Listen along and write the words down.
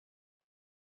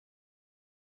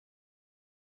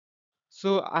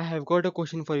So I have got a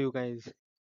question for you guys.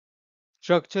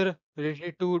 Structure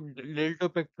related to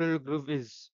deltopectoral groove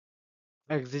is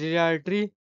axillary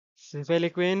artery,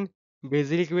 cephalic vein,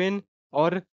 basic vein,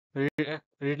 or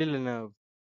radial nerve.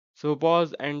 So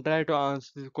pause and try to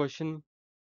answer this question.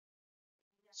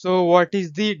 So what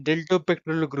is the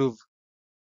deltopectoral groove?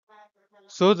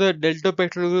 So the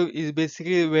deltopectoral groove is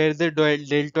basically where the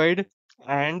deltoid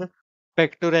and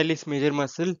pectoralis major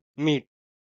muscle meet.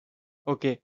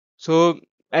 Okay. So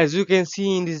as you can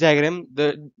see in this diagram,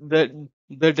 the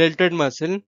deltoid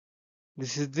muscle,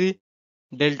 this is the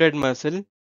deltoid muscle.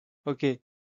 Okay.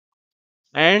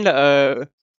 And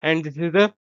this is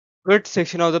the cut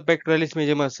section of the pectoralis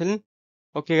major muscle.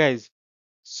 Okay, guys.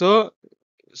 So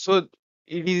so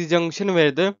it is junction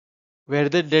where the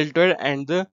deltoid and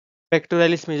the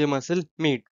pectoralis major muscle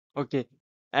meet. Okay.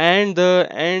 And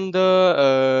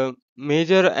the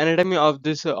major anatomy of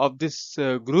this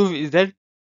groove is that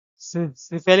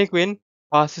cephalic vein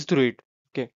passes through it.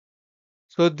 Okay.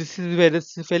 So this is where the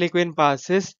cephalic vein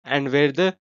passes and where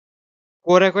the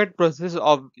coracoid process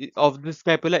of the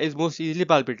scapula is most easily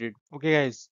palpated. Okay,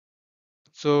 guys.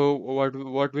 So what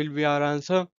will be our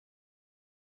answer?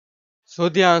 So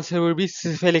the answer will be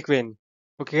cephalic vein.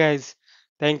 Okay, guys.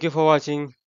 Thank you for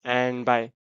watching and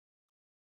bye.